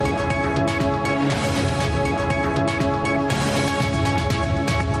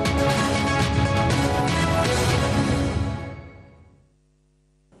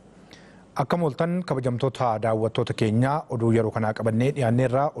Akka mooltan kabajamtoota daawwattoota keenyaa oduu yeroo kanaa qabannee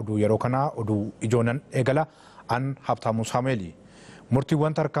dhiyaanneerraa oduu yeroo kanaa oduu ijoonan eegala an Habtaamuu Saameeli.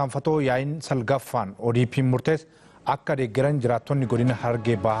 Murtiiwwan tarkaanfatoo yaa'iin salgaffaan ODP murtees akka deeggaran jiraattonni godina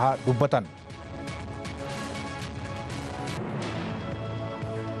Harargee Bahaa dubbatan.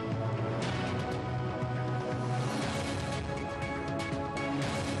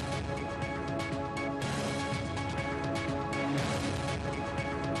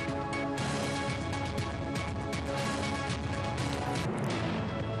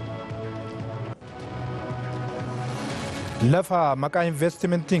 Lafa maqaa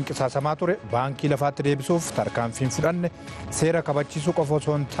investimentiin qisaasamaa ture baankii lafaatti deebisuuf tarkaanfiin fudhanne seera kabachiisuu qofa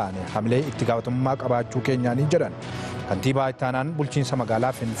osoo hin taane hamilee itti gaafatamummaa qabaachuu keenyaanii jedhan kantiibaa itti aanaan bulchiinsa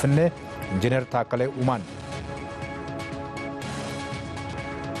magaalaa Finfinnee Injiinar Taakkalee Uumaan.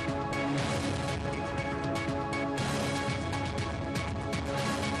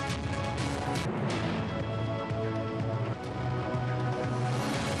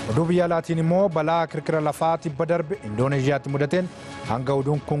 Oduu biyya alaatiin immoo balaa kirkira lafaa tibba darbe Indooneeziyaatti mudateen hanga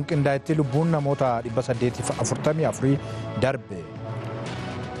oduun kun qindaa'etti lubbuun namoota 844 darbe.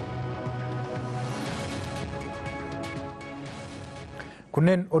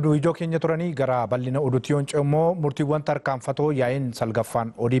 Kunneen oduu ijoo keenya turanii gara bal'ina oduutti yoon ce'u immoo murtiiwwan tarkaanfatoo yaa'iin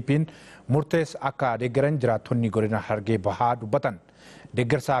salgaffaan ODP'n murtees akka deeggaran jiraattonni godina Harargee Bahaa dubbatan.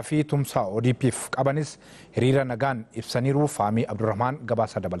 Deeggarsaa fi tumsa ODP'f qabanis hiriira nagaan ibsaniiru. Faamii Abdurrahmaan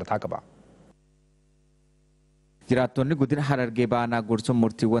gabaasa dabalataa qaba. Jiraattonni godina Harargee Bahaa gorsa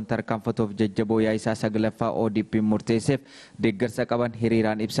murtiiwwan tarkaanfatoof jajjaboo yaa'isaa saglaffaa ODP murteesseef deeggarsa qaban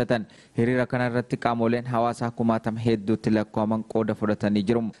hiriiraan ibsatan. Hiriira kana irratti qaamoleen hawaasaa kumaatama hedduutti lakkaa'aman qooda fudhatanii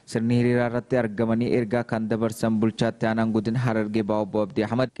jiru. Sirni hiriiraa irratti argamanii ergaa kan dabarsan bulchaatti aanaan godina Harargee Bahaa Obbo Abdii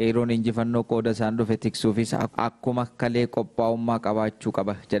Ahmad qeeroon injifannoo qooda isaan dhufe tiksuufis akkuma kalee qophaa'ummaa qabaachuu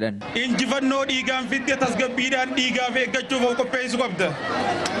qaba jedhan. Injifannoo dhiigaan fitte tasgabbiidhaan dhiigaaf eeggachuuf qopheessuu qabda.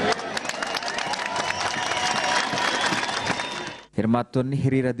 Hirmaattonni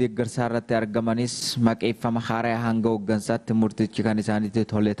hiriira deeggarsaa irratti argamanis maqeeffama haaraa hanga hooggansaatti murtichi kan isaanitti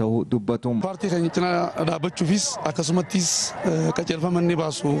tole ta'uu dubbatu. Paartii kan cinaa dhaabbachuufis akkasumattis qajeelfama inni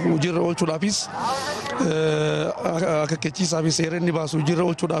baasu hojiirra oolchuudhaafis akka kechiisaa fi seera inni baasu hojiirra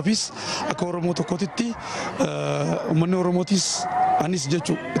oolchuudhaafis akka Oromoo tokkootitti uummanni Oromootis anis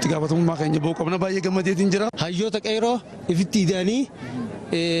jechuu itti gaafatamummaa keenya ba'uu qabna. Baay'ee gammadeetiin jira. Hayyoota qeeroo ifitti ida'anii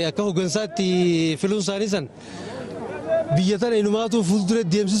akka hooggansaatti filuun isaanii san biyya tana inumaatu fuuldura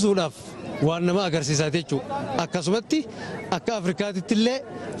deemsisuudhaaf waan nama agarsiisaa jechuudha. Akkasumatti akka Afrikaatitti illee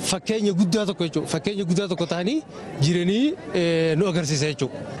fakkeenya guddaa tokko jechuudha. Fakkeenya guddaa tokko ta'anii jiranii nu agarsiisa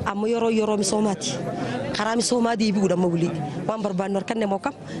jechuudha. Amma yeroo misoomaati. Karaa misoomaa deebi'uudha amma bulii. Waan barbaannu harkanne moo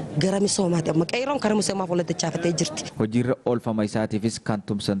kam gara misoomaati. Amma qeeroon karaa misoomaaf walitti jirti. Hojiirra oolfama isaatiifis kan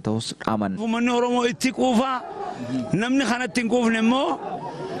tumsan ta'us dhaaman. Uummanni Oromoo itti quufaa namni kanatti hin quufne immoo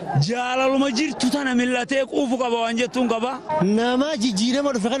jaalaluma jirtu tana millatee quufu qaba waan jettuun qaba. Nama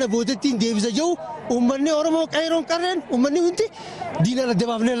jijjiirama dhufe kana boodettiin deebisa jiru uummanni Oromoo qeeroon qarreen uummanni hundi diina adda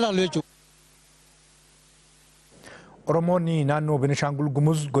baafnee ilaallu jechuudha. Oromoonni naannoo Benishaangul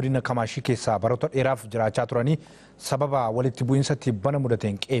Gumuz godina Kamaashii keessaa baroota dheeraaf jiraachaa turanii sababa walitti bu'iinsa tibbana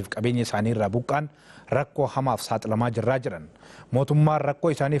mudateen qe'ee fi qabeenya isaanii irraa buqqaan rakkoo hamaaf saaxilamaa jirraa jiran. Mootummaan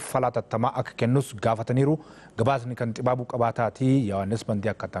rakkoo isaaniif fala tattamaa akka kennus gaafataniiru. Gabaasni kan xibaabuu qabaataatii Yohaannis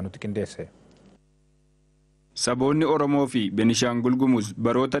Bandii akka nutti qindeesse. Saboonni Oromoo fi Benishaangul Gumuz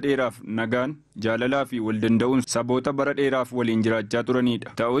baroota dheeraaf nagaan jaalalaa fi waldanda'uun saboota bara dheeraaf waliin jiraachaa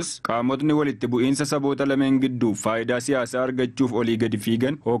turanidha. Ta'us qaamotni walitti bu'iinsa saboota lameen gidduu faayidaa siyaasaa argachuuf olii gadi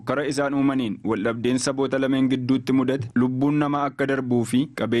fiigan hokkara isaan uumaniin waldhabdeen saboota lameen gidduutti mudate lubbuun namaa akka darbuu fi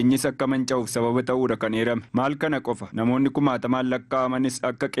qabeenyis akka manca'uuf sababa ta'uudha kan eerame. Maal kana qofa namoonni kumaatamaan lakkaa'amanis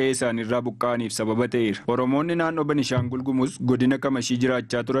akka qe'ee isaaniirraa buqqa'aniif sababa ta'eera. Oromoonni naannoo Benishaangul Gumuz godina Kamashii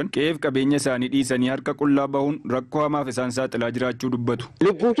jiraachaa turan qe'ee fi qabeenya isaanii dhiisanii harka qullaa rakkoo hamaaf isaan saaxilaa jiraachuu dubbatu.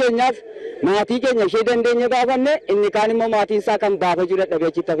 Lubbuu keenyaaf maatii keenya ishee dandeenya gaafanne inni kaan immoo maatiin isaa kan baafa jiru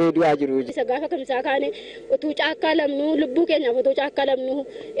dhabeechi tafee du'aa jiru. Isa gaafa kamsaa kaane utuu caakkaa lamnu lubbuu keenyaaf utuu caakkaa lamnu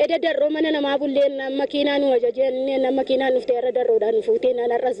eda darroo mana namaa bulleen makiinaa nu ajajeen makiinaa nuftee irra darroodhaan fuutee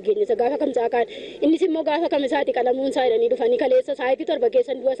naan arras geenye isa gaafa kamsaa kaane innis immoo gaafa kamisaati qalamuun isaa jedhanii dhufanii kaleessa saayitii torba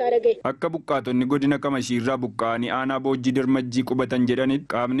keessan du'a isaa dhagaye. Akka buqqaatonni godina Kamashii irraa buqqa'anii aanaa Boojjii Dirmajjii qubatan jedhanitti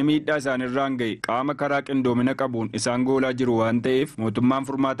qaamni miidhaa isaanirraan ga'e qaama karaa qindoomina qabuun isaan goolaa jiru waan ta'eef mootummaan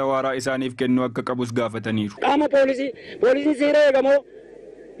furmaata waaraa isaaniif kennuu akka qabus gaafataniiru. Qaama poolisiin seera eegamoo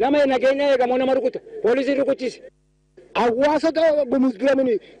nama nageenya eegamoo nama rukuta poolisiin rukuchise. Hawaasa Gumuz bira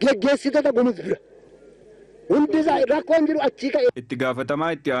mini geggeessitoota Gumuz bira Hundisaa rakkoon jiru achii ka'e. Itti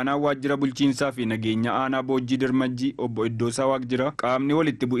gaafatamaa itti aanaa waajjira bulchiinsaa fi nageenya aanaa Boojjii Dirmajjii obbo Iddoosaa Waaqjira qaamni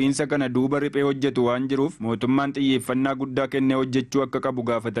walitti bu'iinsa kana duuba riphee hojjetu waan jiruuf mootummaan xiyyeeffannaa guddaa kennee hojjechuu akka qabu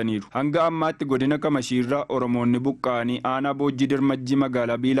gaafataniiru. Hanga ammaatti godina Kamashiirraa Oromoonni buqqa'anii aanaa Boojjii Dirmajjii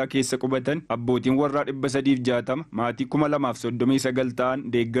magaalaa Biilaa keessa qubatan abbootiin warraa 360 maatii 2039 ta'an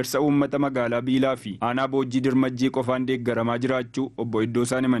deeggarsa uummata magaalaa Biilaa fi aanaa Boojjii Dirmajjii qofaan deeggaramaa jiraachuu obbo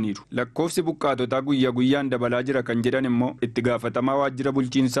Iddoosaan himaniiru. Lakkoofsi buqqaatotaa guyyaa guyyaan dabalaa jira kan jedhan immoo itti gaafatamaa waajjira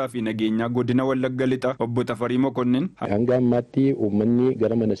bulchiinsaa fi nageenyaa godina Wallagga Lixaa obbo Tafarii Mokonnin. Hanga ammaatti uummanni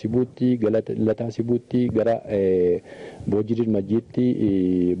gara mana Sibuutti, gara lataa Sibuutti, gara Boojjii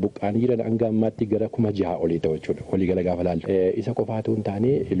Dirmajjiitti buqqaanii jiran hanga ammaatti gara 6,000 olii ta'u jechuudha. Walii gala gaafa laalle. Isa qofaatu hin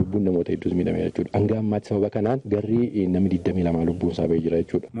taane lubbuun namoota hedduus miidhamee jechuudha. Hanga ammaatti sababa kanaan garri namni 22 lubbuun isaa bahee jira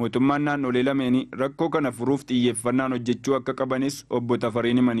jechuudha. Mootummaan naannolee lameenii rakkoo kana furuuf xiyyeeffannaan hojjechuu akka qabanis obbo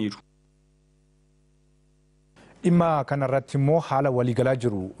Tafariin himaniiru. Dhimma kanarratti immoo haala waliigalaa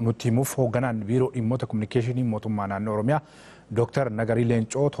jiru nutti himuuf hoogganaan biiroo dhimmoota kominikeeshinii mootummaa naannoo Oromiyaa Dr. Nagarii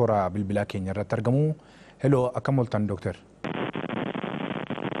Leencoo toora bilbilaa keenya irratti argamu. Hello, akkam ooltan Dr.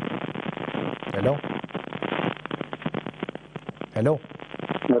 Hello. Hello.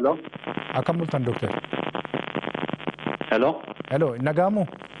 Hello. Akkam ooltan Dr. Hello. Hello, nagaamu?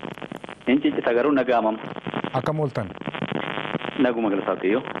 Inci garuu nagaamam. Akkam ooltan? Naguma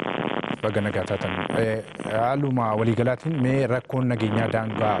galasaatiyo. Baga nagaa taatan. Haaluma waliigalaatiin mee rakkoon nageenyaa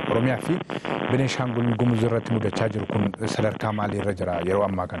daangaa Oromiyaa fi Beneeshaangul Gumuz irratti mudachaa jiru kun sadarkaa maalii irra jira yeroo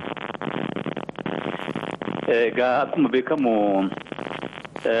ammaa kana? Egaa akkuma beekamu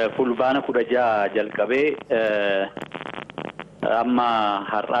fulbaana 16 jalqabee amma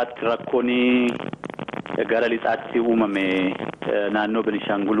har'aatti rakkoon gara lixaatti uumame naannoo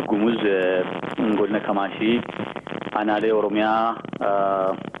Beneeshaangul Gumuz godina Kamaashii aanaalee Oromiyaa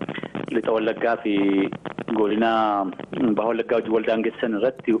lixa Wallaggaa fi godina Baha Wallaggaa wajjin wal daangessan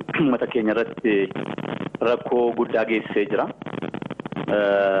irratti uummata keenya irratti rakkoo guddaa geessisee jira.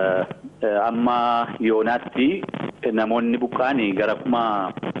 Amma yoonaatti namoonni buqqaanii gara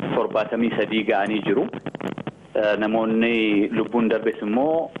 73 ga'anii jiru. Namoonni lubbuun darbes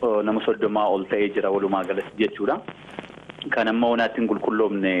immoo nama 30 ol ta'ee jira walumaa galatti jechuudha. Kan amma yoonaatti hin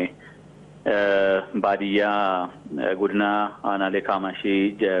qulqulloofne baadiyyaa godina aanaalee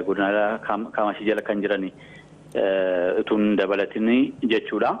Kaamashii jala kan jiran utuun dabalatini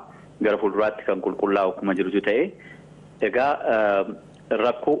jechuudha. Gara fuulduraatti kan qulqullaa'u akkuma jirutu ta'e. Egaa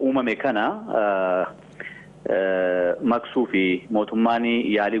rakkoo uumame kana maqsuu fi mootummaan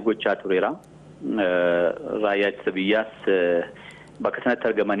yaalii gochaa tureera. Raayyaa ittisa biyyaas bakka sanatti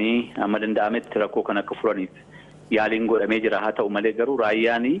argamanii amma danda'ametti rakkoo kana akka furaniif yaaliin godhamee jira. Haa ta'u malee garuu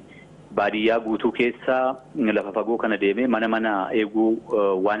raayyaan baadiyyaa guutuu keessa lafa fagoo kana deemee mana eeguu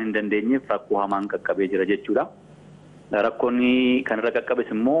waan hin dandeenyeef rakkoo hamaan qaqqabee jira jechuudha. Rakkoon kanarra qaqqabes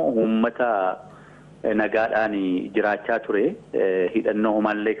immoo uummata nagaadhaan jiraachaa ture hidhannoo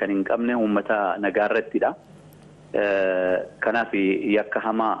homaallee kan hin qabne uummata nagaa irrattidha. Kanaaf yakka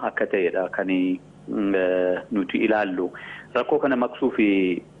hamaa akka ta'edha kan nuti ilaallu. Rakkoo kana maqsuu fi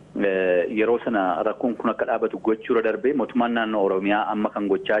yeroo sana rakkoon kun akka dhaabatu gochuurra darbee mootummaan naannoo Oromiyaa amma kan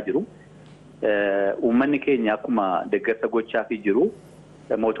gochaa jiru. Uummanni keenya akkuma deeggarsa gochaa fi jiru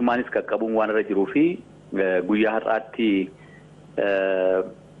mootummaanis qaqqabuun waan irra jiruu fi guyyaa har'aatti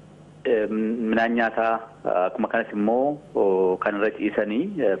midhaan nyaataa akkuma kanas immoo kan irra ciisanii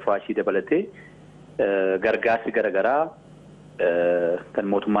faashii dabalatee gargaarsi garaagaraa kan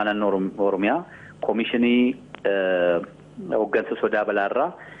mootummaa naannoo Oromiyaa koomishinii hooggansa sodaa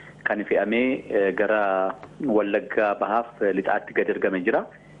balaarraa kan fe'amee gara Wallaggaa Bahaaf lixaatti gad ergame jira.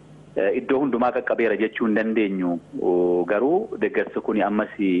 Iddoo hundumaa qaqqabeera jechuu hin dandeenyu garuu deeggarsi kun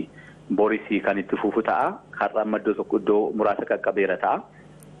ammas boris kan itti fufu ta'a. Har'a amma iddoo muraasa qaqqabeera ta'a.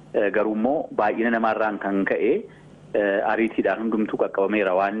 Garuu immoo baay'ina namaarraan kan ka'e ariitiidhaan hundumtuu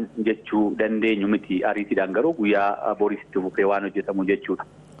qaqqabameera waan jechuu dandeenyu miti. Ariitiidhaan garuu guyyaa boris itti fufee waan hojjetamu jechuudha.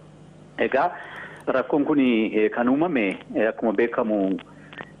 Egaa rakkoon kun kan uumame akkuma beekamu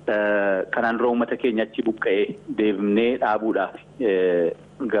kanaan dura uummata keenya achi buqqa'ee deebinee dhaabuudhaaf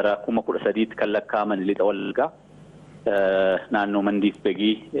gara 13,000 kan lakkaa'aman lixa Wallaggaa naannoo Mandiif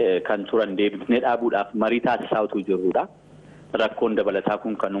Begii kan turan deebinee dhaabuudhaaf marii taasisaa utuu jirrudha. Rakkoon dabalataa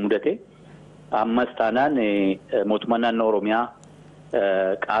kun kan mudate ammas taanaan mootummaan naannoo Oromiyaa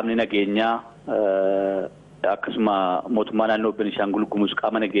qaamni nageenyaa akkasuma mootummaa naannoo Beneeshaangul Gumuz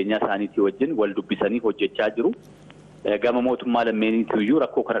qaama nageenyaa isaaniitii wajjin wal dubbisanii hojjechaa jiru. Gama mootummaa lammeeniitu iyyuu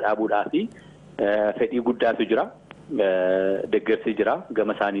rakkoo kana dhaabuudhaaf fedhii guddaatu jira. Deeggarsi jira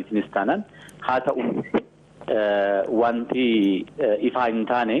gama isaaniitiinis taanaan haa ta'u wanti ifaa hin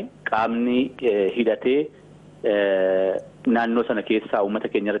taane qaamni hidhatee naannoo sana keessaa uummata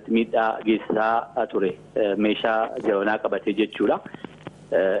keenya irratti miidhaa geessisaa ture meeshaa jabanaa qabatee jechuudha.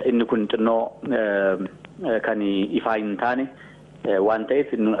 Inni kun xinnoo kan ifaa hin taane waan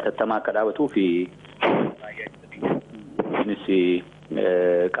ta'eef inni atattamaa akka dhaabatuu fi innis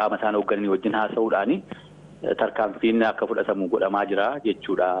qaama isaan hooggananii wajjin haasa'uudhaani tarkaanfiin akka fudhatamu godhamaa jira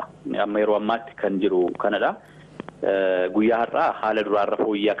jechuudha. Amma yeroo ammaatti kan jiru kanadha. Guyyaa har'aa haala duraarra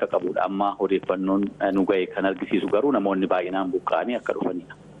fooyyee akka qabudha. Amma odeeffannoon nu ga'e kan argisiisu garuu namoonni baay'inaan buqqa'anii akka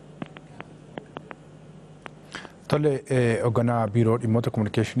dhufanidha. Tole hoogganaa biiroo dhimmoota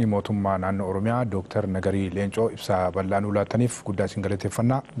kominikeeshinii mootummaa naannoo Oromiyaa Dooktar Nagarii Leencoo ibsa bal'aa nuu laattaniif guddaa isin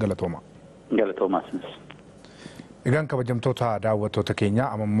galateeffannaa galatooma. Galatoomaa sinis. Egaan kabajamtoota daawwattoota keenya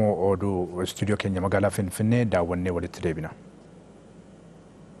amma immoo oduu istuudiyoo keenya magaalaa Finfinnee daawwannee walitti deebina.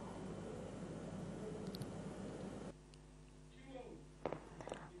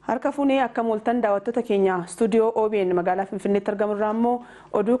 Harka fuunee akka mooltan daawwattoota keenya istuudiyoo OBN magaalaa Finfinneetti argamu irraa immoo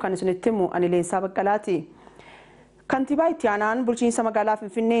oduu kan isinitti himu ani Leensaa Baqqalaati. Kantiibaa itti aanaan bulchiinsa magaalaa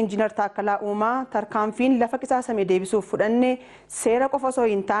Finfinnee Injiinar Taakkalaa Uumaa tarkaanfiin lafa qisaasame deebisuuf fudhanne seera qofa osoo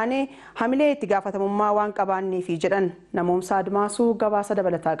hin taane hamilee itti gaafatamummaa waan qabaanneef jedhan Namoomsaa Admaasuu gabaasa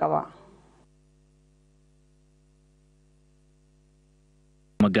dabalataa qaba.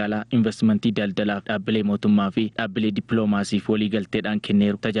 magaalaa investimentii daldalaaf dhaabbilee mootummaa fi dhaabbilee dippiloomaasiif waliigalteedhaan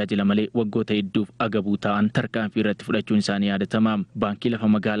kenneeru tajaajila malee waggoota hedduuf agabuu ta'an tarkaanfii irratti fudhachuun isaanii yaadatama. Baankii lafa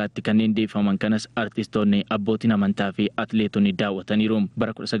magaalaatti kanneen deeffaman kanas artistoonni, abbootiin amantaa fi atleetonni daawwataniiru.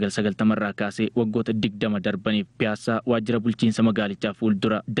 Bara 1990 irraa kaasee waggoota 20 darbaniif piyaasaa waajjira bulchiinsa magaalichaa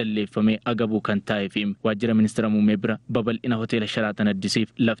fuuldura dalleeffamee agabuu kan taa'ee fi waajjira ministeera muummee bira babal'ina hoteela Sharaatan Addisiif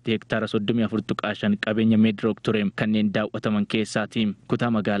lafti hektaara 34.5 qabeenya Meedrook ture kanneen daawwataman keessaati.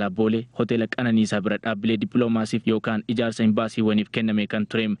 Magaalaa Boolee hoteela Qananiisaa bira dhaabbilee dippiloomaasiif yookaan ijaarsa imbaasiiwwaniif kenname kan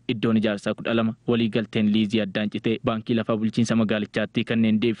ture. Iddoon ijaarsaa 12 waliigalteen liizii addaan citee baankii lafaa bulchiinsa magaalichaatti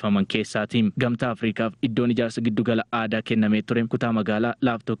kanneen deeffaman keessaati. Gamtaa Afriikaaf iddoon ijaarsa giddugala aadaa kennamee ture kutaa magaalaa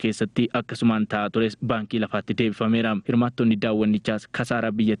Laaftoo keessatti akkasumaan taa'aa tures baankii lafaatti deeffameera. Hirmaattonni daawwannichaas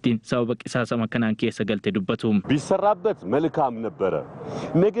kasaaraa biyyattiin sababa qisaasama kanaan keessa galte dubbatu. ቢሰራበት መልካም ነበረ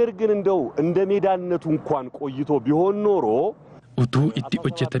ነገር ግን እንደው እንደ ሜዳነቱ እንኳን ቆይቶ ቢሆን ኖሮ utuu itti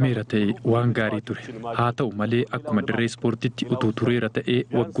hojjetameera ta'e waan gaarii ture. Haa ta'u malee akkuma dirree ispoortiitti utuu tureera ta'e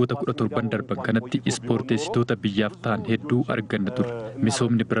waggoota 17 darban kanatti ispoorteessitoota biyyaaf ta'an hedduu arganna ture.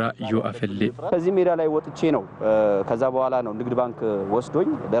 Misoomni biraa yoo afellee. ከዚህ ሜዳ ላይ ወጥቼ ነው ከዛ በኋላ ነው ንግድ ባንክ ወስዶኝ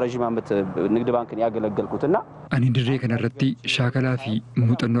ለረጅም ዓመት ንግድ ባንክን ያገለገልኩትና ani dirree kanarratti shaakalaa fi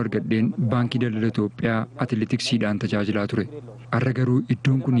muuxannoo argadheen baankii daldala Itoophiyaa atileetiksiidhaan tajaajilaa ture. Har'a garuu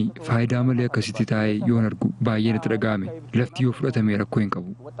iddoon kun faayidaa malee akkasitti taa'ee yoon argu baay'ee natti dhaga'ame. Lafti yoo fudhatame rakkoo hin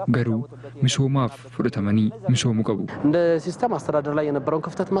qabu. Garuu misoomaaf fudhatamanii misoomuu qabu. እንደ ሲስተም አስተዳደር ላይ የነበረውን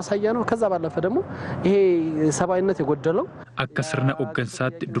ክፍተት ማሳያ ነው። ከዛ ባለፈ ደግሞ ይሄ ሰብአዊነት የጎደለው akka sirna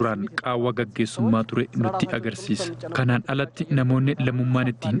hooggansaatti duraan qaawwa gaggeessummaa ture nutti agarsiisa. Kanaan alatti namoonni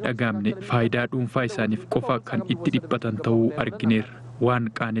lammummaan itti hin dhagaamne faayidaa dhuunfaa isaaniif qofa kan itti dhiphatan ta'uu argineerra. waan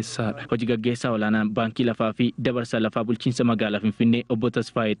qaanessaadha. Hojii gaggeessaa olaanaan baankii lafaa fi dabarsa lafaa bulchiinsa magaalaa Finfinnee obbo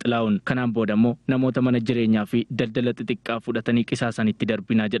Tasfaayee Xilaa'uun kanaan booda immoo namoota mana jireenyaa fi daldala xixiqqaa fudhatanii qisaasanitti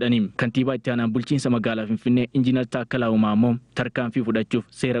darbinaa jedhaniin. Kantiibaa itti aanaan bulchiinsa magaalaa Finfinnee Injiinar Taakkalaa Uumaa immoo tarkaanfii fudhachuuf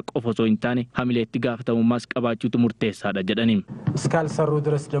seera qofa osoo hin taane hamilee itti gaafatamummaas qabaachuutu murteessaadha jedhaniin. እስካልሰሩ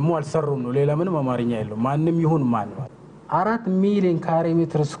ድረስ ደግሞ አልሰሩም ነው። ሌላ ምንም አማርኛ የለውም። ማንም ይሁን ማን 4 ሚሊዮን ካሬ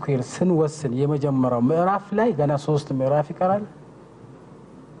ሜትር ስኩዌር ስንወስን የመጀመሪያው ምዕራፍ ላይ ገና 3 ምዕራፍ ይቀራል።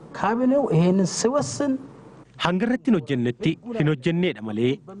 ካቢኔው ይሄንን ሲወስን hangarratti hojjennetti hin hojjenneedha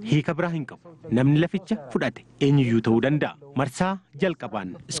malee hiika biraa hin qabu. Namni laficha fudhate eenyuyyuu ta'uu danda'a. Marsaa jalqabaan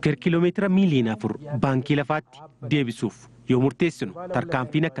iskeer kiiloomeetira miiliyoona 4 baankii lafaatti deebisuuf yoo murteessinu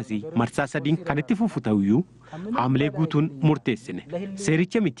tarkaanfiin akkasii marsaa 3 kan itti fufu ta'uyyuu haamilee guutuun murteessine.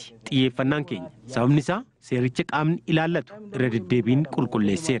 Seericha miti xiyyeeffannaan keenya. Sababni isaa seericha qaamni ilaallatu irra deddeebiin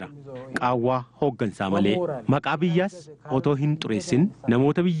qulqulleesseera. Qaawwaa hooggansaa malee maqaa biyyaas otoo hin xureessin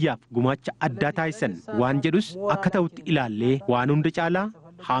namoota biyyaaf gumaacha addaa taasisan waan jedhus akka ta'utti ilaallee waan hunda caalaa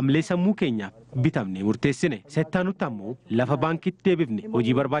haamilee sammuu keenyaaf bitamne murteessine. Settaanutti ammoo lafa baankiitti deebifne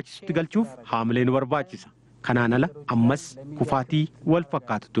hojii barbaachisutti galchuuf haamilee nu barbaachisa. Kanaan ala ammas kufaatii wal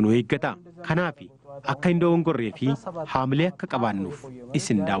fakkaatutu nu eeggata. Kanaaf akka hin dogongorree fi haamilee akka qabaannuuf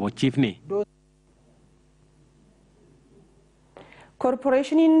isin daawwachiifne.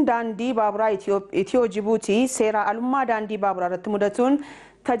 Korporeeshiniin daandii baaburaa Itiyoo Jibuutii seera alummaa daandii baaburaa irratti mudatuun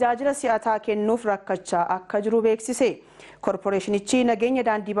tajaajila si'ataa kennuuf rakkachaa akka jiru beeksise. Korporeeshinichi nageenya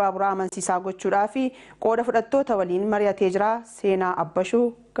daandii baaburaa amansiisaa gochuudhaa fi qooda fudhattoota waliin mari'atee jira. Seenaa Abbashuu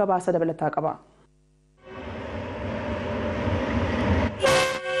gabaasa dabalataa qaba.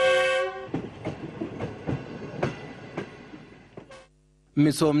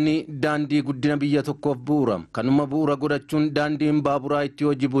 misoomni daandii guddina biyya tokkoof bu'uura. Kanuma bu'uura godhachuun daandiin baaburaa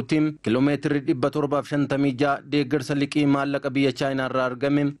Itiyoo Jibuutiin kiiloomeetirri 756 deeggarsa liqii maallaqa biyya Chaayinaa irraa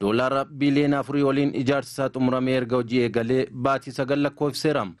argame doolaara biliyoona 4 waliin ijaarsi isaa xumuramee erga hojii eegalee baatii 9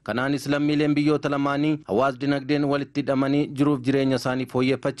 lakkoofseera. Kanaanis lammiileen biyyoota lamaanii hawaas dinagdeen walitti hidhamanii jiruuf jireenya isaanii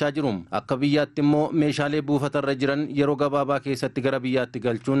fooyyeffachaa jiru. Akka biyyaatti immoo meeshaalee buufatarra jiran yeroo gabaabaa keessatti gara biyyaatti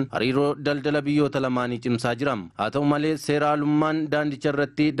galchuun hariiroo daldala biyyoota lamaanii cimsaa jira. Haa ta'u malee seeraalummaan daandicha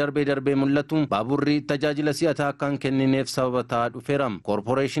irratti darbee mul'atu baaburri tajaajila si'ataa akka hin kennineef sababa ta'aa dhufeera.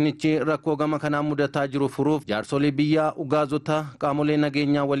 Koorporeeshinichi rakkoo gama kanaan mudataa jiru furuuf jaarsolii biyyaa ugaazota qaamolee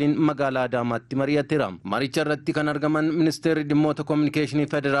nageenyaa waliin magaalaa Adaamaatti mari'ateera. Maricha irratti kan argaman ministeerri dhimmoota koominikeeshinii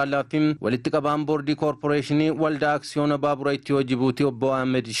federaalaa fi walitti qabaan boordii koorporeeshinii waldaa aksiyoona baabura Itiyoo Jibuutii obbo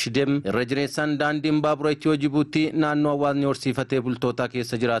Ahmed Shidem irra jireessaan daandiin baabura Itiyoo Jibuutii naannoo hawaasni horsiifatee bultootaa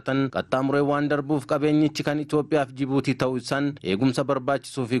keessa jiraatan qaxxaamuree waan darbuuf qabeenyichi kan Itoophiyaa fi Jibuutii ta'uu isaan eegumsa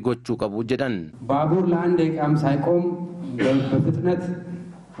barbaachisuu fi gochuu qabu jedhan. ባቡር ለአንድ ደቂቃም ሳይቆም በፍጥነት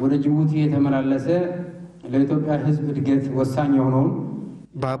ወደ ጅቡቲ የተመላለሰ ለኢትዮጵያ ሕዝብ እድገት ወሳኝ የሆነውን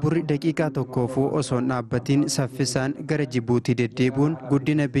Baaburri daqiiqaa tokkoofuu osoo hin dhaabbatiin saffisaan gara Jibuutii deddeebi'uun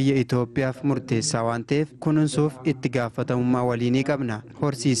guddina biyya Itoophiyaaf murteessaa waan ta'eef kunuunsuuf itti gaafatamummaa waliinii qabna.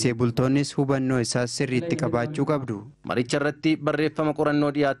 Horsiisee bultoonnis hubannoo isaas sirriitti qabaachuu qabdu. Maricha irratti barreeffama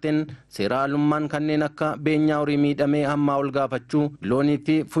qorannoo dhiyaateen seeraalummaan kanneen akka beenyaa horii miidhamee hammaa ol gaafachuu, loonii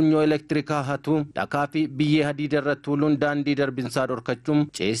fi funyoo elektirikaa hatu, dhakaa fi biyyee hadiida irra tuuluun daandii darbinsaa dhorkachuun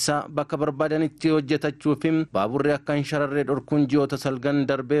ceessaa bakka barbaadanitti hojjetachuu fi baaburri akka hin shararree dhorkuun ji'oota salgan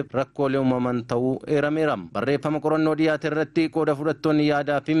darbeef rakkoolee uumaman ta'uu eerameera. Barreeffama qorannoo dhiyaate irratti qooda fudhattoonni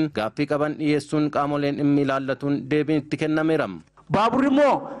yaadaa fi gaaffii qaban dhiyeessuun qaamoleen dhimmi ilaallatuun deebiin itti kennameera. Baaburri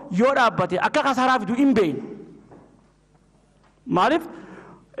immoo yoo dhaabbate akka kasaaraa fidu hin beekne. Maaliif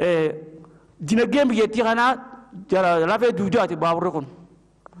dinagdeen biyyattii kanaa lafee duudaati baaburri kun.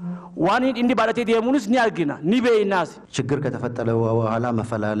 ዋን እንዲ ባለቴ ዲያሙንስ ኒ አርግና ኒ በይናስ ችግር ከተፈጠረ በኋላ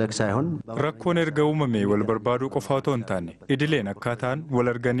መፈላለግ ሳይሆን ረኮን ኤርገውመሜ ወልበርባዱ ቆፋቶ እንታኔ ኢድሌን አካታን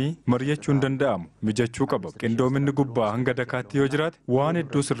ወለርገኒ መርየቹ እንደንዳሙ ምጀቹ ቀበብ ቅንዶምን ጉባ አንገ ደካቲ ወጅራት ዋን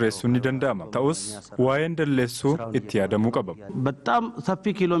እዱ ስሬሱ እንደንዳማ ታውስ ዋየን ደለሱ እትያደሙ ቀበብ በጣም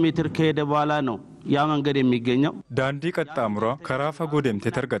ሰፊ ኪሎ ሜትር ከሄደ በኋላ ነው ያ መንገድ የሚገኘው ዳንዲ ቀጣምራ ከራፋ ጎደምቴ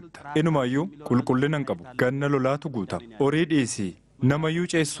ተርገታ ኢኑማዩ ቁልቁልን አንቀቡ ገነ ሎላቱ ጉታ ኦሪዲሲ ነመዩ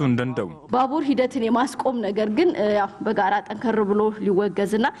ጨሱ እንደንደው ባቡር ሂደትን የማስቆም ነገር ግን ያው በጋራ ጠንከር ብሎ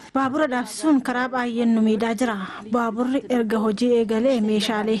ሊወገዝና ባቡር ዳብሱን ከራባየን ሜዳ ጅራ ባቡር ኤርገ ሆጂ ኤገሌ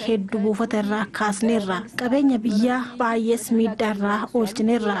ሜሻሌ ሄዱ ቡፈተራ ካስኔራ ቀበኛ ብያ ባየስ ሚዳራ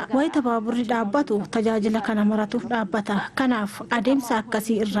ኦልችኔራ ወይተ ባቡር ዳባቱ ተጃጅለ ከነመራቱ ዳባታ ከናፍ አደምሳ አከሲ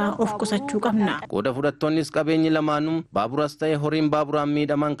እራ ኦፍ ቁሰቹ ቀምና ቆደ ፍደቶኒስ ቀበኝ ለማኑም ባቡር አስተይ ሆሪም ባቡር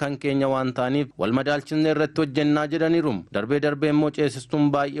አሚዳማን ካንኬኛ ዋንታኒፍ ወልመዳልችን ረቶ ጀና ጀዳኒሩም ደርቤ ceesisቱን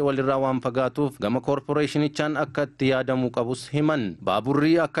baay'ee walirraa waan fagaatuuf gama koorporeeshinichaan akka itti yaadamuu qabus himan. Baaburri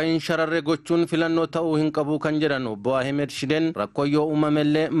akka hin shararre gochuun filannoo ta'uu hin qabu kan jedhan obbo Ahmed Shiden rakkoo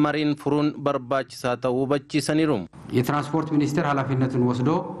uumamellee mariin furuun barbaachisaa ta'uu hubachiisaniiru. የትራንስፖርት ሚኒስቴር ኃላፊነቱን ወስዶ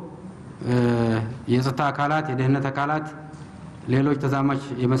የጸጥታ አካላት የደህንነት አካላት ሌሎች ተዛማች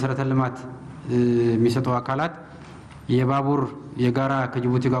የመሰረተ ልማት የሚሰጡ አካላት የባቡር የጋራ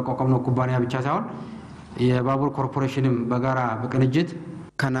ከጅቡቲ ጋር ቆቆምነው ኩባንያ ብቻ ሳይሆን የባቡር ኮርፖሬሽንም በጋራ በቅንጅት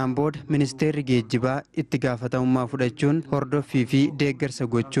kanaan booda ministeerri geejjibaa itti gaafatamummaa fudhachuun hordoffii fi deeggarsa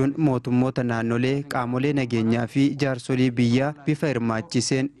gochuun mootummoota naannolee qaamolee nageenyaa fi jaarsolii biyyaa bifa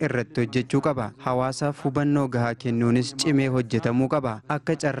hirmaachiseen irratti hojjechuu qaba. Hawaasaaf hubannoo gahaa kennuunis cimee hojjetamuu qaba.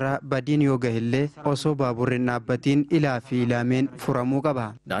 Akka carraa badiin yoo gahillee osoo baaburri dhaabbatiin ilaa fi ilaameen furamuu qaba.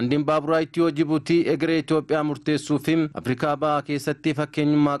 Daandiin baaburaa Itiyoo Jibuutii egeree Itoophiyaa murteessuu fi Afrikaa bahaa keessatti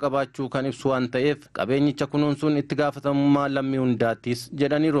fakkeenyummaa qabaachuu kan ibsu waan ta'eef qabeenyicha kunuunsuun itti gaafatamummaa lammii hundaattis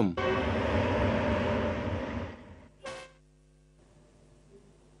jedhaniiru.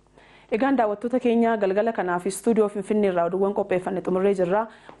 Egaan daawwattoota keenya galgala kanaaf istuudiyoo Finfinnee irraa oduuwwan qopheeffanne xumurree jirra.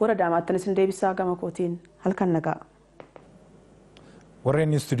 Warra daamattanis hin deebisaa gama kootiin halkan nagaa.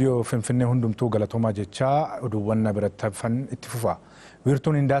 Warreen istuudiyoo Finfinnee hundumtuu galatoomaa jechaa oduuwwan biratti hafan itti fufa.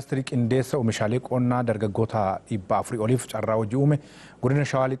 Wiirtuun indaastirii qindeessa oomishaalee qonnaa dargaggoota 400 oliif carraa hojii uume godina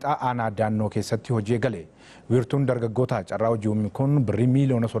Shawaa Lixaa aanaa Daannoo keessatti hojii eegale. Wiirtuun dargaggoota carraa hojii uume kun birrii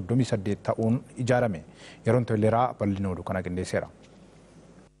miiliyoona 38 ta'uun ijaarame. Yeroon Toleeraa bal'ina oduu kana qindeesseera.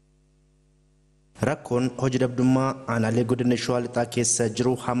 Rakkoon hojii dhabdummaa aanaalee godina Shawaa Lixaa keessa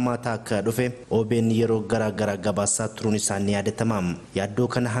jiru hammaataa akka dhufe OBN yeroo garaa gabaasaa turuun isaanii yaadatama. Yaaddoo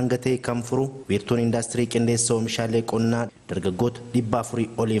kana hanga ta'e kan furu wiirtuun indaastirii qindeessa oomishaalee qonnaa dargaggoota 400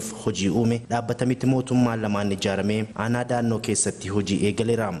 oliif hojii uume dhaabbata miti mootummaa lamaan ijaaramee aanaa daannoo keessatti hojii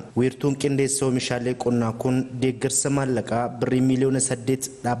eegaleera. Wiirtuun qindeessa oomishaalee qonnaa kun deeggarsa maallaqaa birrii miliyoona 8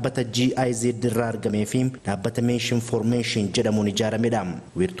 dhaabbata GIZ irraa argamee fi dhaabbata Mention Formation jedhamuun ijaaramedha.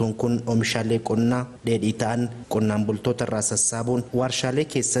 Wiirtuun kun oomishaalee qonnaa dheedhii ta'an qonnaan bultoota irraa sassaabuun warshaalee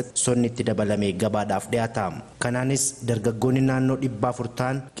keessatti sonni itti dabalamee gabaadhaaf dhiyaata. Kanaanis dargaggoonni naannoo 400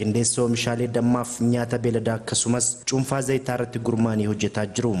 ta'an qindeessa oomishaalee dammaaf nyaata beeladaa akkasumas cuunfaa zayitaa irratti gurmaanii hojjetaa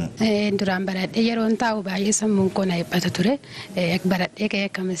jiru. Duraan baradhee yeroon taa'u baay'ee sammuun koo na dhiphata ture. Baradhee ka'ee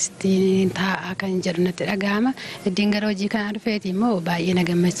akkamitti taa'aa kan jedhu natti dhaga'ama. Iddiin gara hojii kanaa dhufeeti immoo baay'ee na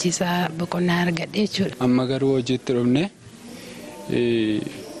gammachiisa boqonnaa argadhee jechuudha. Amma garuu hojiitti dhufne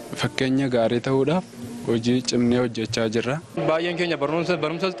fakkeenya gaarii ta'uudhaaf hojii cimnee hojjechaa jirra. Baay'een keenya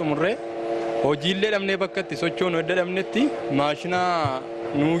barumsas xumurree hojiillee dhabnee bakka itti sochoonu edda dhabnetti maashina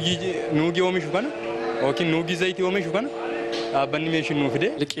nuugii oomishu kana yookiin nuugii zayitii oomishu kana dhaabbanni meeshin nuu fide.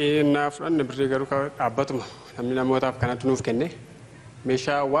 Liqii naa fudhanne birrii garuu dhaabbatuma namni namootaaf kanatti nuuf kenne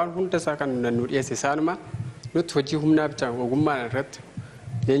meeshaa waan hunda isaa kan nu dhiyeesse isaanuma nuti hojii humnaa bichaan ogummaa irratti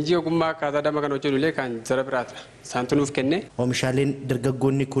leenjii ogummaa akkaataa dama kan hojjennu kan jara biraati isaantu nuuf kenne. Oomishaaleen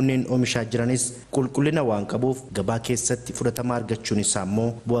dargaggoonni kunneen oomishaa jiranis qulqullina waan qabuuf gabaa keessatti fudhatama argachuun isaa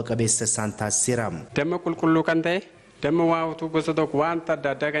immoo bu'a qabeessa isaan taasiseera. Damma qulqulluu kan ta'e damma waa utuu gosa tokko wanta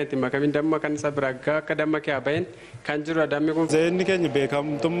adda addaa kan itti makamin damma kan isa biraa akka damma kee bahin kan jiru dammi kun. Zayinni keenya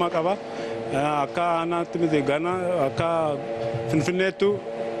beekamtummaa qaba. Akka aanaatti miti gana akka finfinneettu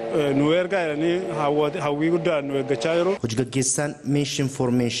nu ergaa jedhanii hawwii guddaa nu eeggachaa jiru. Hojii gaggeessaan Mention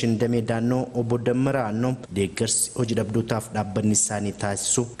Formation damee daannoo obbo Dammara Annoo deeggarsi hojii dhabdootaaf dhaabbanni isaanii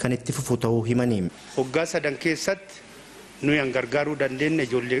taasisu kan itti fufu ta'uu himanii. Waggaa 3 keessatti nuyi gargaaruu dandeenya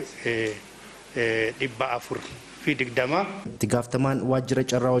ijoollee 420. Itti gaafatamaan waajjira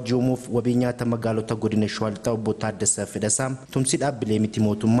carraa hojii uumuuf wabii nyaata magaalota godina Shawaa Lixaa obbo Taaddasaa Fidasaa tumsi dhaabbilee miti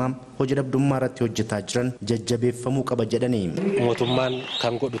mootummaa hojii dhabdummaa irratti hojjetaa jiran jajjabeeffamuu qaba jedhanii. Mootummaan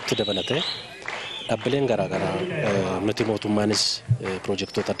kan godhutti dabalatee dhaabbileen garaagaraa miti mootummaanis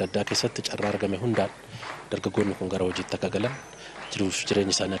piroojeektoota adda addaa keessatti carraa argame hundaan dargaggoonni kun gara hojiitti akka galan jiruuf jireenyi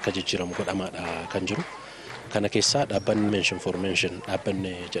isaanii akka jijjiiramu godhamaadha kan jiru. Kana keessaa dhaabbanni Mention Formation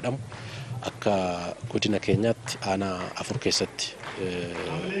dhaabbanni jedhamu akka godina keenyaatti aanaa 4 keessatti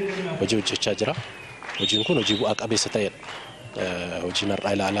hojii hojjechaa jira. Hojiin kun hojii bu'aa qabeessa ta'edha. Hojiin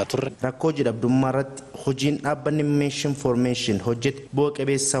har'aa ilaalaa turre. Rakkoo hojii dhabdummaa irratti hojiin dhaabbanni Mention Formation hojjete bu'a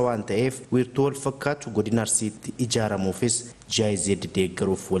qabeessa waan ta'eef wiirtuu wal fakkaatu godina Arsiitti ijaaramuufis GIZ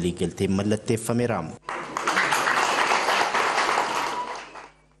deeggaruuf waliigalteen mallatteeffameera.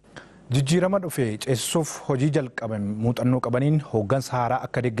 Jijjiirama dhufee ceesisuuf hojii jalqaban muuxannoo qabaniin hooggansa haaraa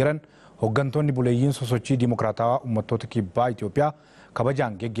akka deeggaran hooggantoonni buleeyyiin sosochii dimokiraatawaa uummattoota kibbaa Itoophiyaa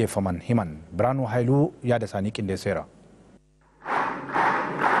kabajaan geggeeffaman himan. Biraanuu Haayiluu yaada isaanii qindeesseera.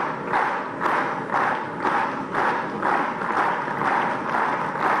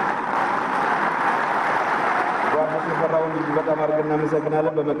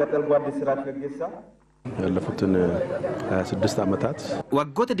 ያለፉትን 26 ዓመታት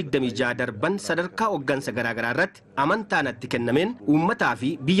waggoota 26 darban sadarkaa hooggansa garaagaraa irratti amantaan itti kennameen uummataa fi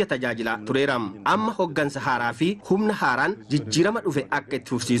biyya tajaajilaa tureera. Amma hooggansa haaraa fi humna haaraan jijjiirama dhufe akka itti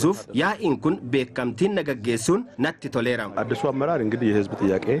fufsiisuuf yaa'iin kun beekamtiin nagaggeessuun natti toleera. አዲሱ አመራር እንግዲህ የህዝብ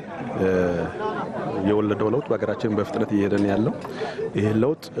ጥያቄ የወለደው ለውጥ በሀገራችን በፍጥነት እየሄደ ነው ያለው። ይሄ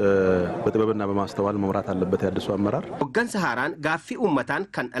ለውጥ በጥበብና በማስተዋል መምራት አለበት የአዲሱ አመራር። hooggansa haaraan gaaffii uummataan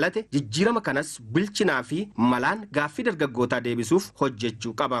kan dhalate jijjiirama kanas bilchinaa fi malaan gaaffii dargaggootaa deebisuuf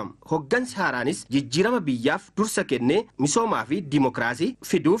hojjechuu qaba. Hooggansi haaraanis jijjiirama biyyaaf dursa kennee misoomaa fi dimokiraasii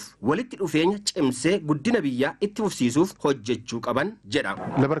fiduuf walitti dhufeenya cimsee guddina biyyaa itti fufsiisuuf hojjechuu qaban jedha.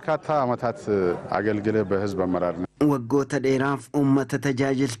 ለበርካታ ዓመታት አገልግለ በህዝብ አመራር waggoota dheeraaf uummata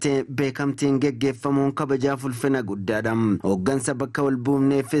tajaajiltee beekamtiin geggeeffamuun kabajaa fulfina guddaadha. Hooggansa bakka wal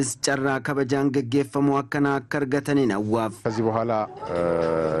buufneefis carraa kabajaan geggeeffamu akkana akka argataniin hawwaaf. ከዚህ በኋላ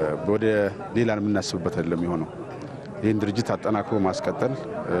ወደ ሌላ የምናስብበት አይደለም የሚሆነው። ይህን ድርጅት አጠናክሮ ማስቀጠል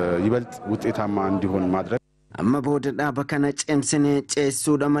ይበልጥ ውጤታማ እንዲሆን ማድረግ amma booda dhaaba kana cimsinee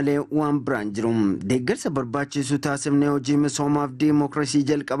ceessuudha malee waan biraan jiru. Deeggarsa barbaachisu taasifnee hojii misoomaaf diimokiraasii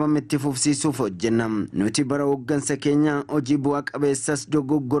jalqabame itti fufsiisuuf hojjenna. Nuti bara hooggansa keenya hojii bu'aa qabeessas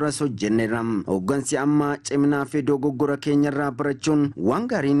dogoggoras hojjenneerra. Hooggansi amma ciminaa fi dogoggora keenyarraa barachuun waan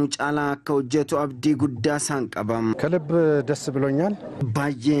gaarii nu caalaa akka hojjetu abdii guddaa isaan qaba. ከልብ ደስ ብሎኛል።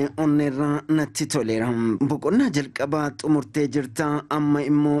 baay'ee onneerraa natti toleera. Boqonnaa jalqabaa xumurtee jirta, amma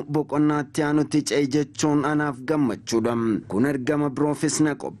immoo boqonnaatti aanutti ce'e jechuun anaaf gammachuudha. kun ergama biroofis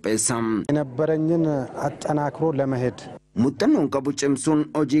na qopheessa. የነበረኝን አጠናክሮ ለመሄድ Muuxannoon qabu cimsuun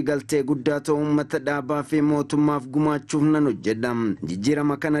hojii galtee guddaa ta'uu uummata dhaabaa fi mootummaaf gumaachuuf nan hojjedha.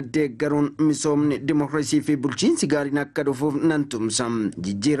 Jijjiirama kana deeggaruun misoomni dimookiraasii fi bulchiinsi gaariin akka dhufuuf nan tumsa.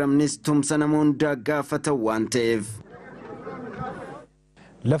 Jijjiiramnis tumsa nama hundaa gaafata waan ta'eef.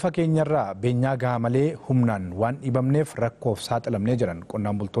 Lafa keenyarraa beenyaa gahaa malee humnaan waan dhibamneef rakkoof saaxilamnee jiran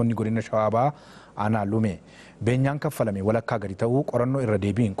qonnaan bultoonni godina Shawaa Bahaa aanaa Lumee beenyaan kaffalame walakkaa gadi ta'uu qorannoo irra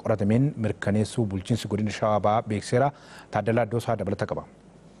deebiin qoratameen mirkaneessuu bulchiinsi godina Shawaa Bahaa beekseera. Taaddalaa Doosaa dabalata qaba.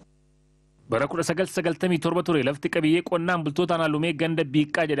 Bara 1997 ture lafti qabiyyee qonnaan bultoota aanaa Lumee ganda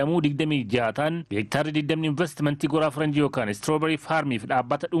Biiqqaa jedhamu 26 ta'an heektaarri 20 investimentii goraa faranjii yookaan strawberry farmiif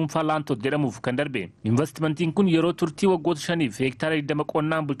dhaabbata dhuunfaa laantot jedhamuuf kan darbe. Investimentiin kun yeroo turtii waggoota 5f heektaara 20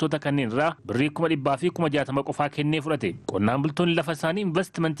 qonnaan bultoota kanneen irraa birrii 100 fi 60 qofaa kennee fudhate. Qonnaan bultoonni lafa isaanii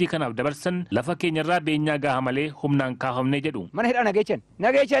investimentii kanaaf dabarsan lafa keenyarraa beenyaa gahaa malee humnaan kaafamnee jedhu. Mana hidhaa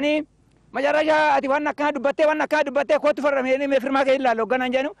nageechanii majarrashaa ati waan akkana dubbattee kootu farramee firmaa kee ilaalu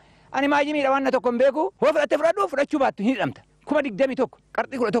hogganaan jedhu. Ani maajii miidha waan tokko hin beeku hoo fudhattee fudhachuu baattu hin hidhamta. 21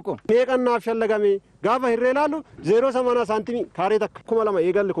 qarxii 11. Meeqannaaf shallagame gaafa hirree ilaallu 0.8 saantimii kaaree takka 2,000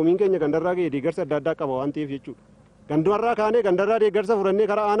 eegalle komiin keenya gandarraa ga'ee deeggarsa adda addaa qaba waan ta'eef jechuudha. Gandarraa kaanee gandarraa deeggarsa fudhannee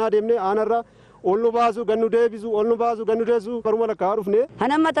karaa aanaa deemnee aanarraa ol nu baasu gannu deebisu ol nu baasu gannu deebisu baruma lakkaa dhufne.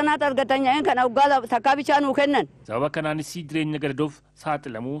 Hanamma tanaat argatanya kana waggaa takkaa bichaa nuu kennan. Sababa kanaanis jireenya gadadoof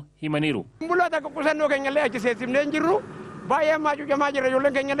saaxilamuu himaniiru. Bulloota qusannoo keenyallee achi seessifnee hin jirru. Baay'ee ammaa cuucamaa jira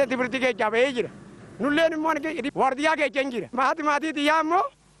ijoolleen keenyallee tibirtii keechaa ba'ee jira. Nulleen immoo waardiyaa keechaa hin jira. Maatii xiyyaa immoo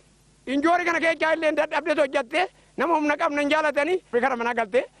injoori kana keechaa illee dadhabdee hojjattee nama humna qabna hin jaalatanii kara manaa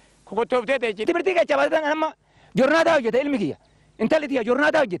galtee kokottooftee teechi. Tibirtii keechaa baatan amma jornaataa hojjete ilmi kiyya. Intalli kiyya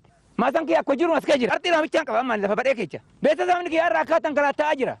jornaataa hojjete. Maasan kiyya akka jiru as kee jira. Qarxii raamichaan qaba ammaan lafa badhee keecha. Beeksisaan kiyya irraa akkaataan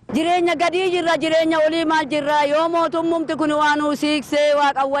karaattaa jira. Jireenya gadii jirra jireenya olii maal jirra yoo mootummumti kun waan siiksee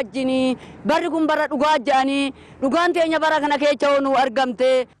waaqa wajjinii barri kun bara dhugaa jedhanii dhugaan teenya bara kana keessa nu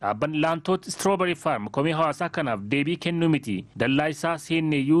argamte. Dhaabbanni laantoot strawberry farm komii hawaasaa kanaaf deebii kennuu miti. Dallaa isaa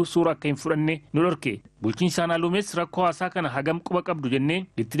seenneeyyuu suura akka hin fudhanne nu dhorke. Bulchiinsi aanaa Lumees rakkoo hawaasaa kana hagam quba qabdu jennee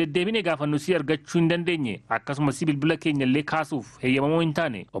itti deddeebine gaafannusii argachuu hin dandeenye akkasumas bilbila keenyallee kaasuuf heeyyamamoo hin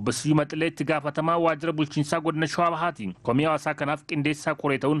taane. Obbo Siyyuu Maxxilee itti gaafatamaa waajjira bulchiinsaa godina Shawaa Bahaatiin komii hawaasaa kanaaf qindeessaa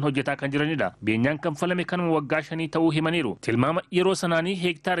koree ta'uun hojjetaa kan jiranidha. Beenyaan kanfalame kanuma waggaa 5 ta'uu himaniiru. Tilmaama yeroo sanaanii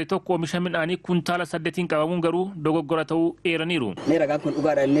heektaarri tokko oomisha midhaanii kuntaala 8 qabamuun garuu dogoggora ta'uu eeraniiru. Mee ragaan kun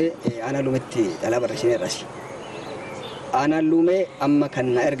dhugaadha illee aanaa Lumeetti dhalaa barreessineerras. Aanaan Lumee amma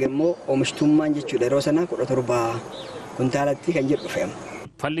kan na erge immoo oomishtummaan jechuudha yeroo sana 17 kuntaalatti kan jedhu dhufeema.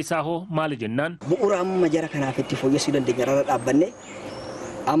 Falli isaa hoo maali jennaan? Bu'uura amma jara kanaaf itti fooyyessuu dandeenya irra dhaabbanne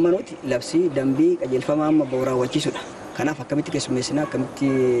amma nuti labsii dambii qajeelfama amma ba'u raawwachiisudha. Kanaaf akkamitti keessummeessinaa akkamitti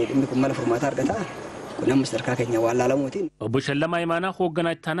dhimmi kun mala furmaataa argata kun amma sadarkaa keenya waan laalamuutiin. Obbo Shallamaa Imaanaa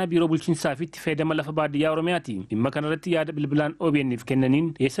hoogganaa ittaanaa biiroo bulchiinsaa fi itti fayyadama lafa baadiyyaa Oromiyaati. Dhimma kanarratti yaada bilbilaan OBN'if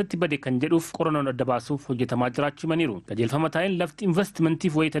kennaniin eessatti bade kan jedhuuf qorannoon adda baasuuf hojjetamaa jiraachuu himaniiru. Qajeelfama taa'een lafti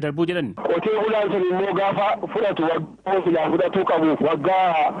investimentiif wayita darbuu jedhan. Qotee bulaan sun immoo gaafa fudhatu waggaa silaa fudhatuu qabu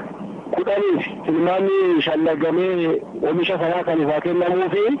waggaa 10 tilmaamni shallagamee oomisha sanaa kan isaa kennamuu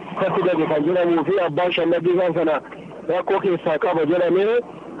fi akkatti gadi kan jedhamuu fi abbaan shallagii sana rakkoo keessaa qaba jedhamee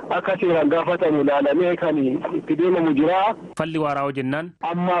akka seeraan gaafatamu ilaalamee kan itti deemamu jira. Falli waaraa hojjennaan.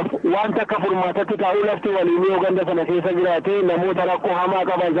 Ammaaf wanta akka furmaatatti taa'uu lafti waliin yoo ganda sana keessa jiraate namoota rakkoo hamaa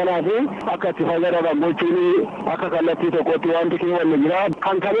qaban sanaa fi akka itti fayyadaman gochuun akka kallattii tokkotti wanti keewwanne jira.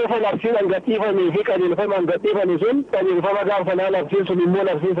 Kan kaleessa labsiin hangadhiifamee fi qajeelfama hangadhiifame sun qajeelfama gaafa sanaa labsiin sun immoo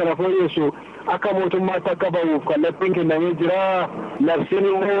labsiin sana fooyyessu akka mootummaatti akka bahuuf kallattiin kennamee jira. Labsiin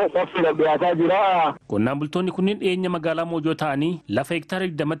immoo qabsiidhaaf dhiyaataa jira. Qonnaan bultoonni kunneen dhiyeenya magaalaa Moojoo ta'anii lafa hektaara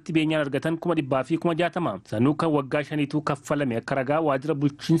 20tti beenyaan argatan 100 fi 60 sanuu kan waggaa 5tu kaffalame akka ragaa waajjira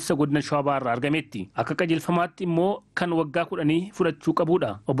bulchiinsa godina Shawaa Bahaa irraa argametti. Akka qajeelfamaatti immoo kan waggaa 10 fudhachuu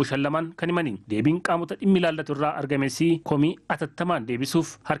qabudha. Obbo Shallamaan kan himani deebiin qaamota dhimmi ilaallatu irraa argames komii atattamaan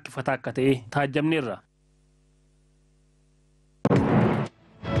deebisuuf harkifataa akka ta'e taajjabneerra.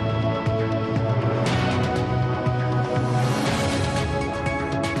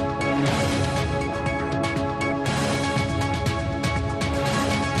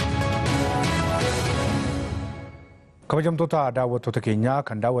 Kabajamtoota daawwattoota keenyaa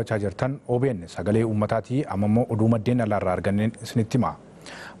kan daawwachaa jirtan OBN sagalee uummataatii amma immoo oduu maddeen alaarraa arganneen isinitti hima.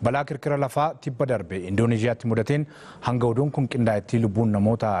 Balaa kirkira lafaa tibba darbe Indoneeziyaatti mudateen hanga oduun kun qindaa'etti lubbuun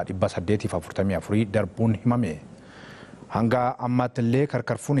namoota 844 darbuun himame. Hanga ammaatti illee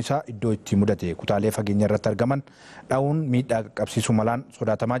karkarfuun isaa iddoo itti mudate kutaalee fageenya irratti argaman dhahuun miidhaa qaqqabsiisuu malaan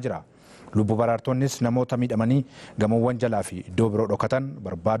sodaatamaa jira. Lubbu baraartonnis namoota miidhamanii gamoowwan jalaa fi iddoo biroo dhokatan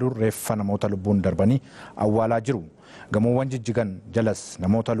barbaaduun reeffa namoota lubbuun darbanii awwaalaa jiru. Gamoowwan jijjigan jalas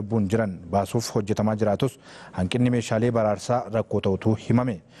namoota lubbuun jiran baasuuf hojjetamaa jiraatus hanqinni meeshaalee baraarsaa rakkoo ta'utu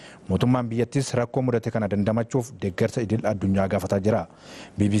himame. Mootummaan biyyattis rakkoo mudate kana dandamachuuf deeggarsa idil addunyaa gaafataa jira.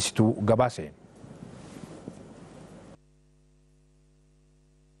 BBCtu gabaase.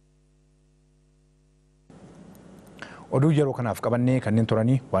 Oduu yeroo kanaaf qabannee kanneen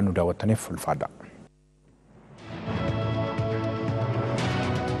turanii waan nu daawwattaniif ulfaadha.